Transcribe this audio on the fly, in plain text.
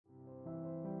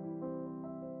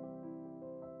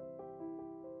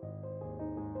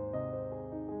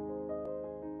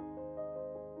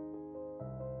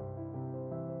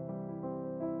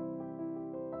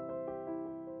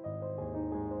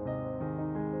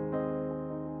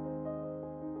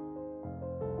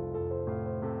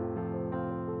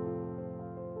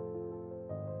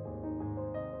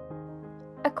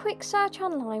quick search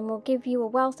online will give you a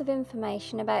wealth of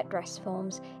information about dress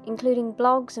forms, including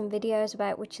blogs and videos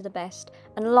about which are the best,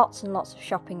 and lots of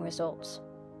shopping results.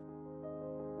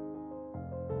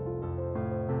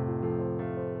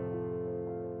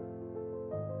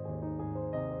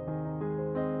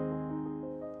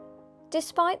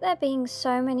 Despite there being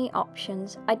so many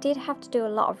options, I did have to do a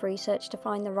lot of research to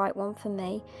find the right one for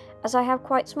me, as I have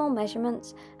quite small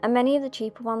measurements and many of the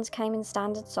cheaper ones came in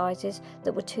standard sizes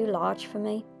that were too large for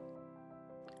me.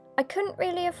 I couldn't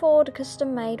really afford a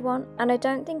custom made one, and I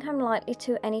don't think I'm likely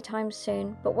to anytime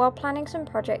soon, but while planning some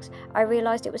projects I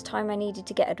realised it was time I needed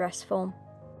to get a dress form.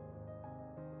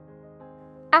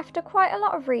 After quite a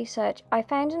lot of research, I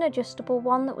found an adjustable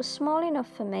one that was small enough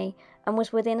for me and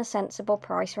was within a sensible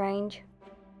price range.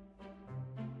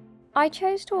 I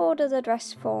chose to order the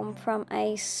dress form from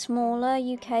a smaller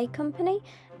UK company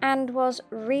and was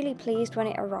really pleased when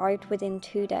it arrived within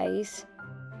 2 days.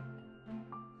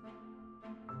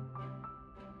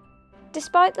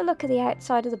 Despite the look of the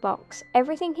outside of the box,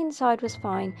 everything inside was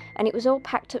fine and it was all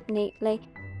packed up neatly.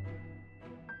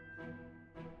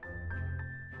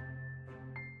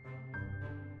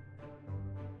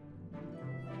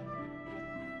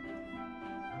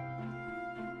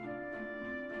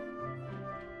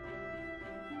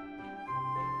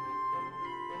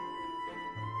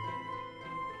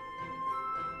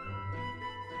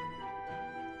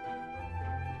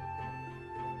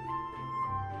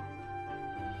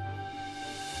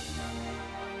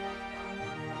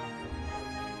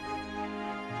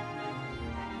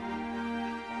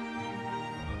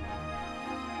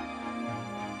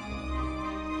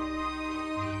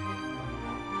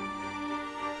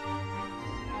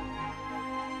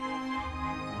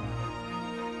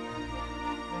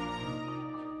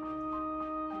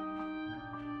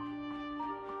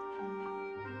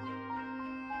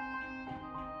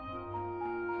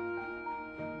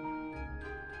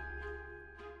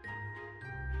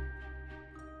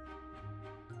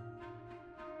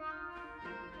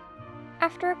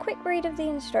 After a quick read of the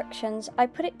instructions, I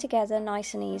put it together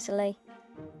nice and easily.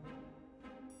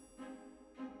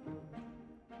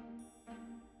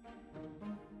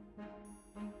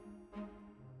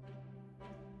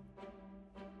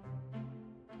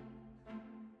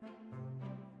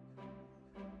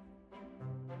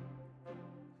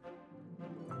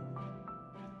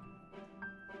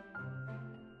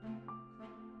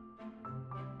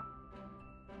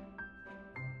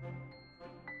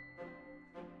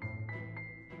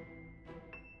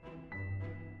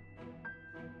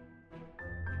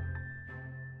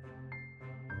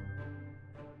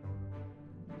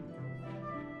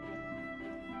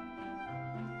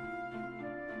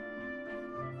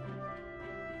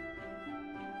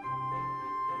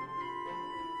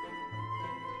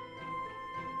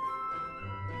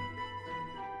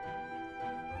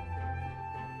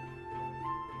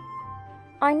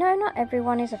 I know not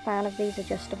everyone is a fan of these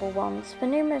adjustable ones for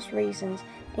numerous reasons,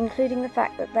 including the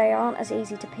fact that they aren't as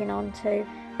easy to pin onto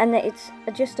and that its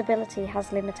adjustability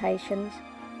has limitations.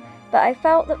 But I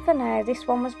felt that for now this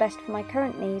one was best for my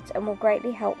current needs and will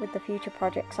greatly help with the future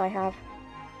projects I have.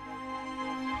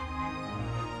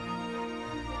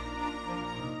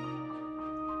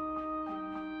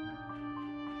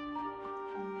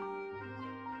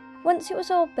 Once it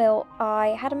was all built, I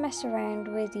had a mess around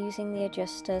with using the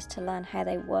adjusters to learn how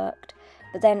they worked,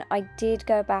 but then I did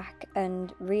go back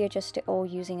and readjust it all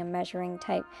using a measuring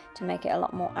tape to make it a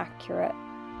lot more accurate.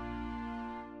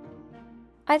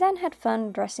 I then had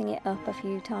fun dressing it up a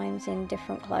few times in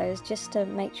different clothes just to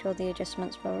make sure the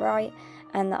adjustments were right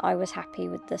and that I was happy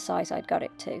with the size I'd got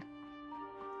it to.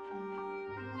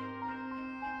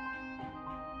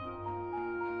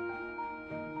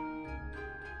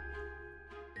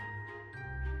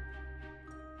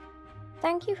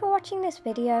 Thank you for watching this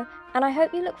video, and I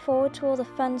hope you look forward to all the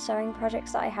fun sewing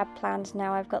projects that I have planned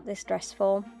now I've got this dress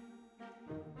form.